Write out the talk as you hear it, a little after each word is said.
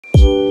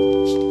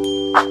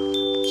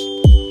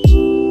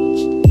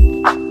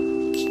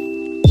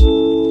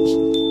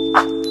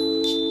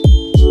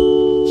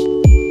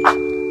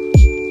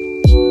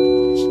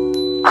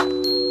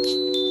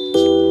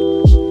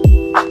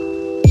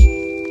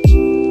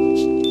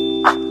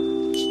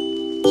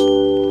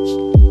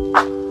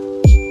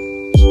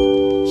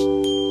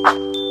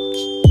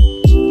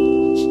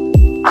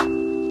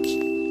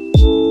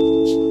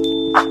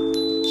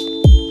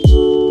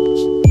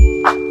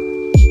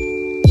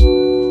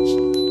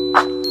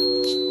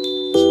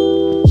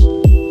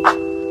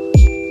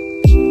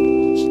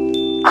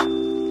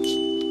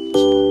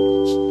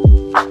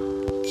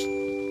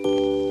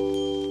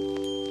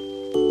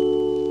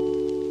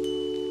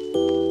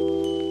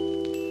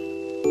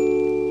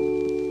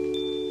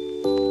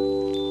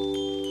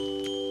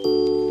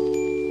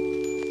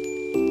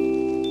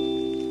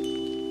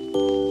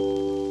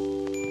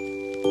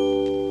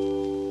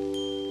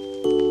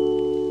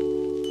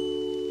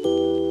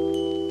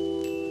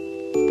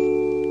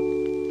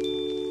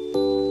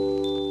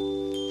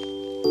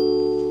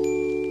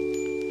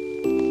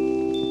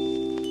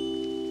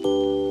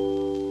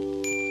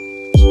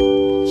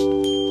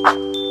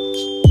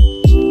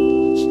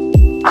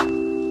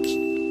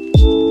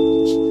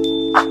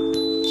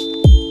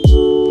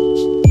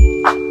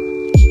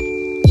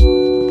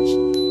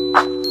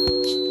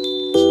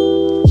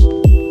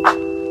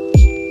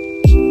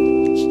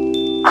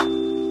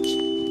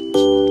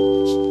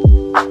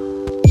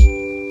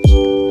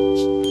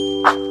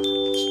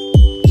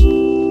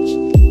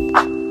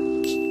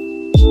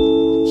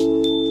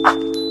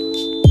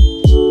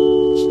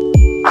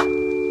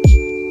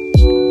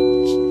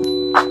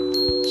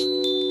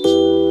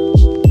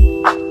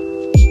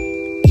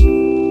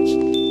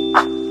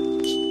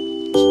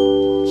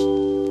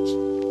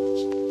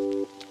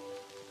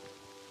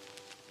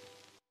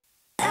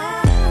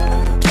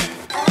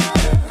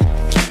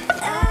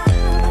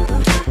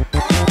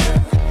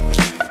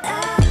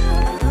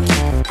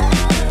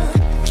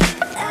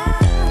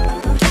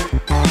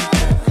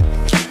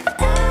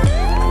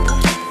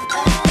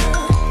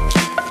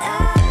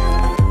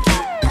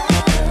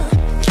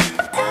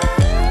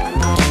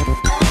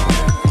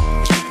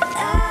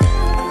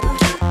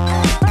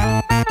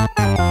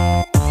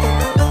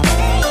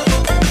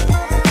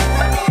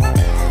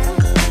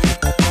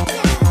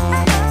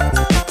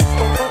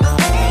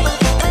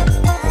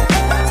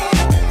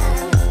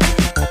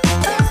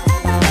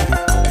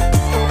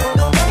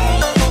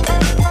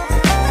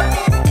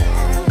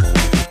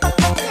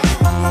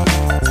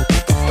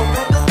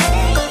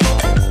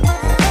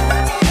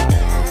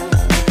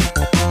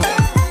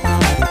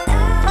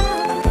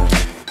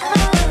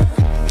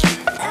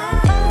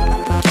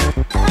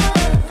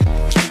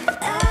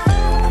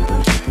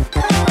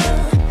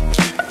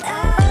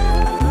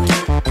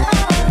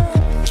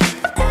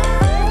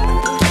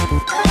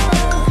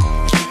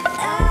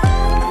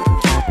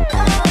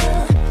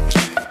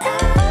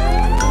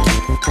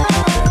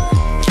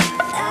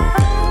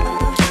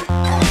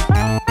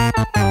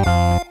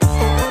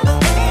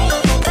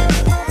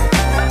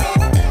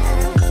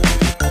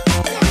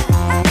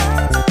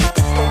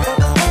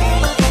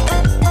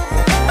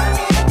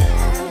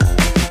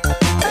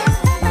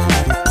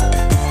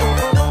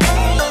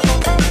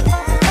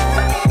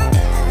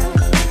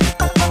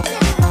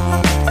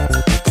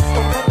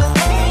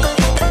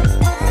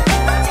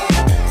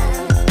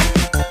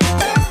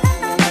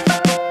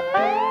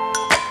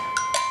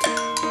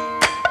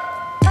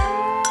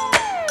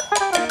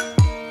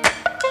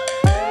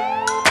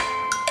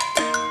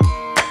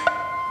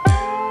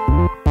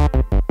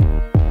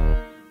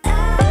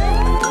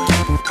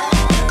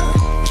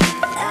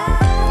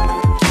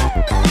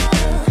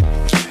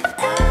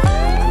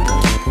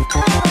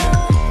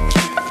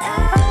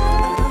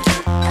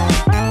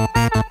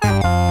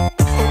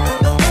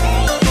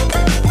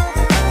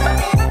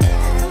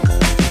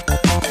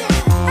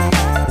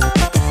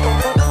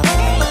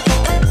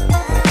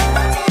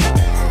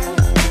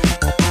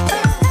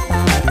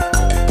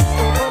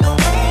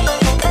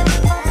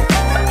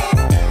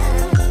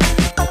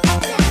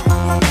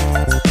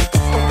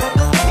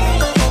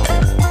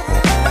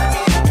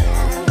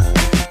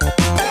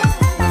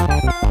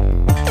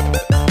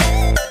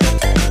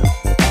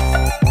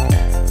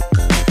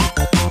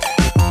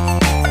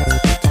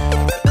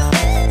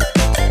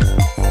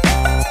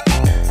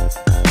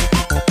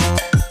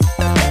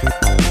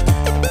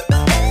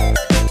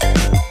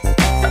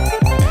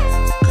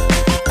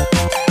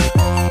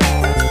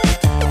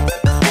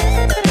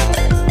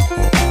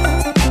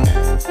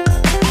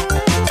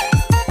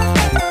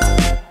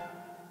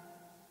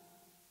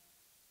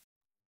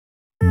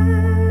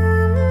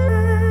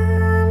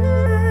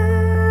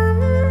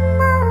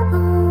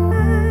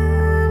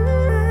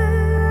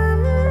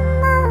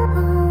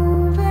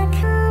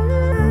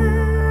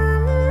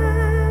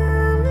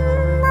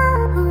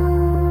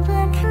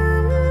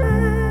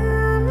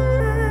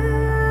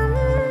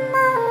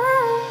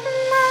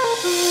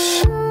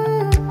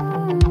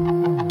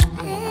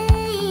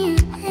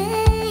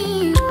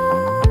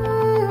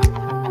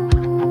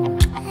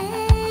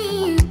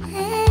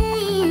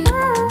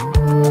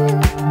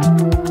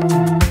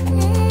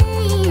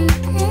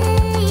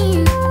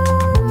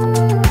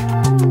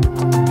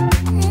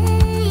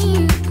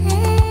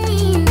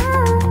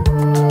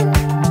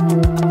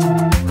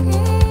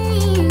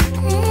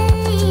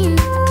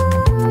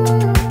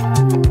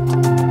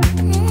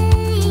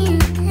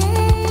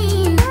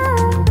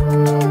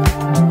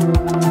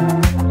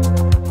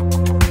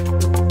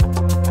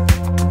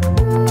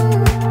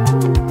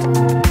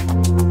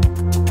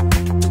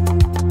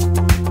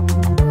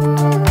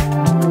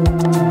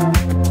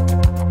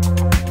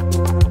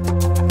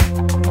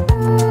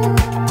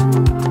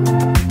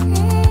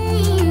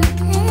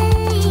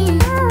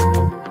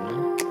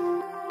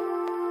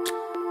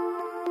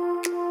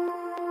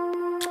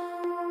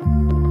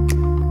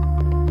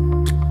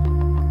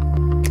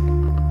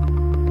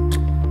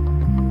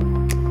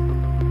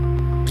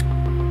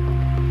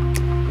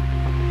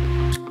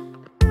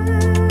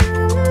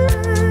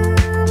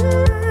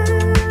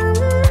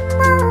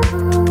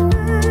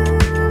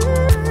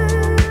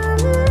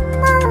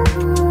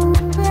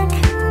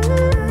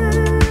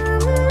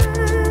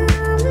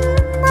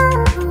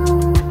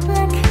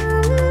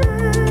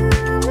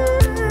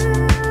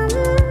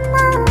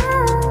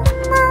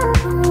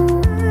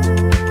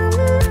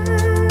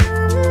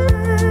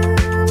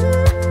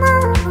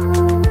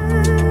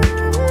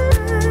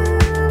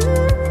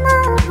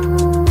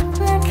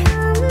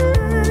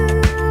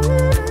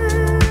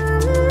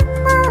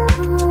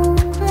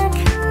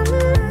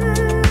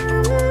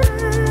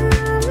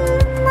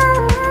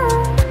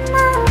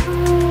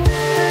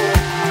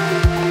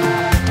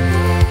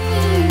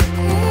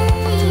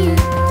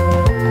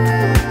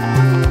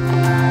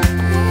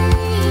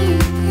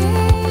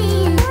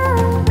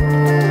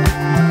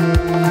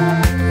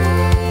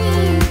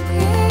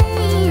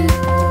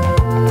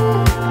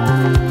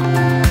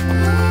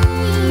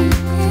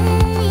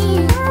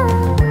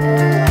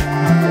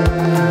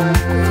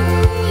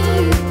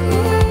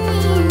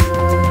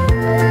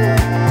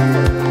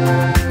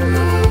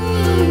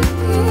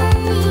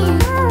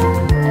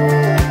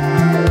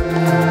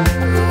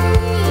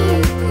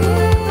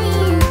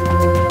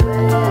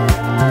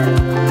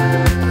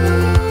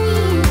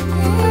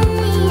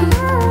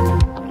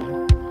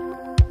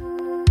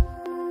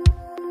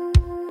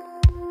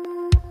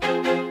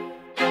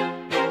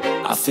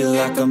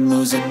I'm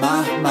losing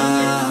my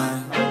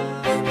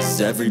mind.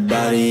 Is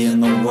everybody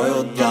in the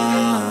world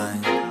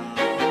blind?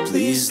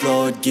 Please,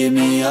 Lord, give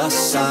me a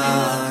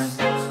sign,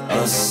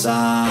 a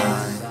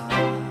sign.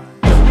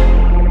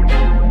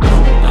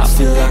 I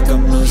feel like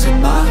I'm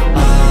losing my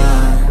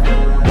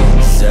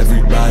mind. Is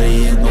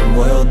everybody in the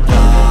world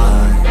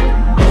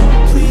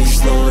blind?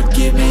 Please, Lord,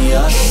 give me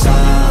a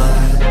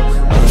sign,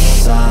 a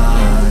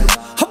sign.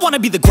 I wanna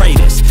be the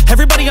greatest.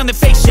 Everybody on the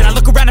fake shit. I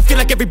look around and feel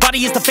like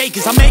everybody is the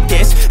fakest. I make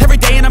this every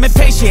day and I'm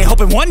impatient,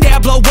 hoping one day I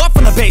blow up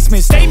from the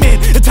basement.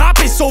 Statement, the top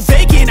is so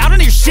vacant. I don't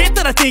hear shit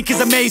that I think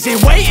is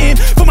amazing. Waiting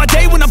for my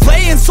day when I'm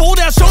playing sold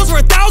out shows for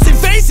 1,000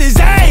 faces.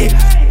 Hey,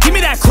 give me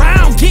that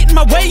crown, get in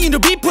my way and to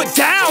be put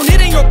down. It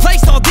ain't your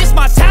place, all this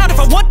my town. If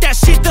I want that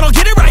shit, then I'll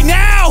get it right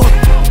now.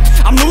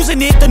 I'm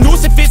losing it, the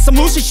noose it fits. I'm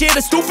losing shit,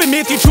 a stupid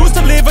myth. You choose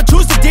to live or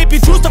choose to dip. You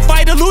choose to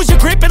fight or lose your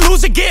grip and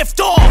lose a gift.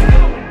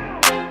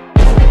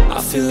 I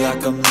feel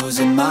like I'm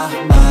losing my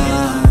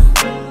mind.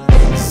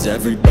 Is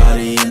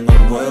everybody in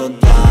the world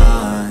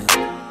blind?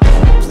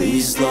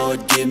 Please,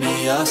 Lord, give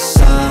me a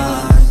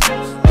sign,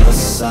 a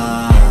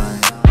sign.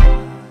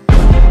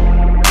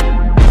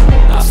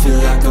 I feel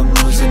like I'm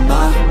losing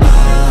my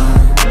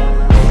mind.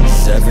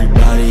 Is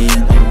everybody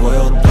in the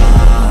world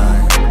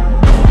blind?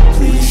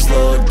 Please,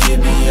 Lord, give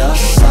me a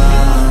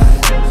sign,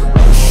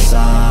 a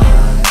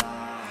sign.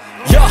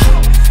 Yeah.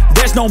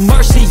 There's no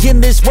mercy in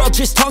this world,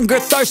 just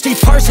hunger-thirsty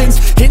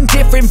persons in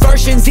different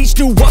versions. Each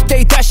new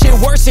update, that shit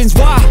worsens.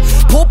 Why?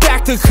 Pull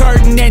back the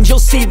curtain and you'll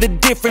see the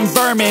different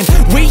vermin.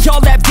 We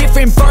all have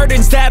different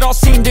burdens that all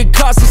seem to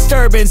cause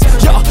disturbance.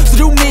 Yo, so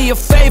do me a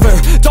favor,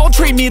 don't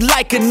treat me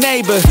like a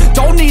neighbor.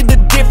 Don't need the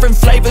different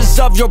flavors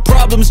of your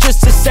problems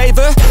just to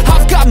savor.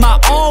 I've got my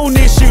own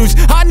issues,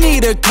 I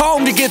need a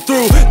comb to get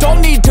through.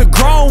 Don't need to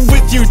groan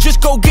with you, just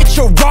go get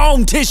your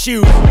own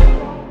tissue.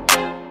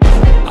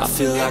 I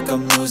feel like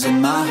I'm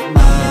losing my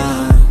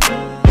mind.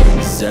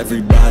 Is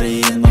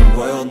everybody in the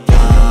world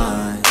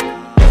blind?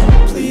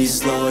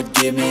 Please, Lord,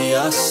 give me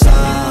a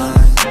sign,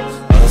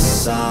 a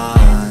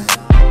sign.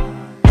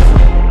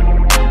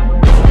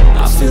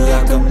 I feel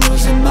like I'm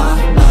losing my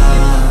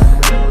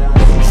mind.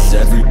 Is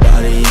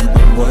everybody in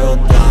the world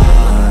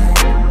blind?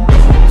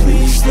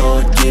 Please,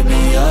 Lord, give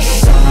me a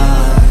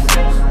sign,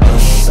 a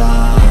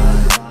sign.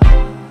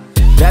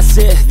 That's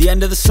it, the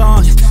end of the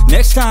song.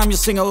 Next time you'll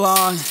sing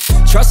along.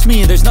 Trust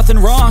me, there's nothing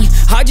wrong.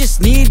 I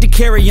just need to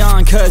carry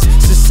on, cause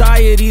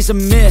society's a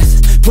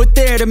myth put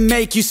there to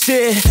make you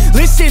sit.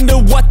 Listen to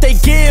what they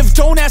give.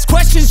 Don't ask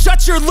questions,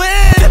 shut your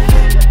lid.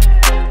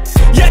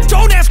 Yeah,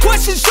 don't ask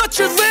questions, shut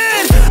your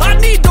lid. I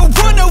need to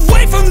run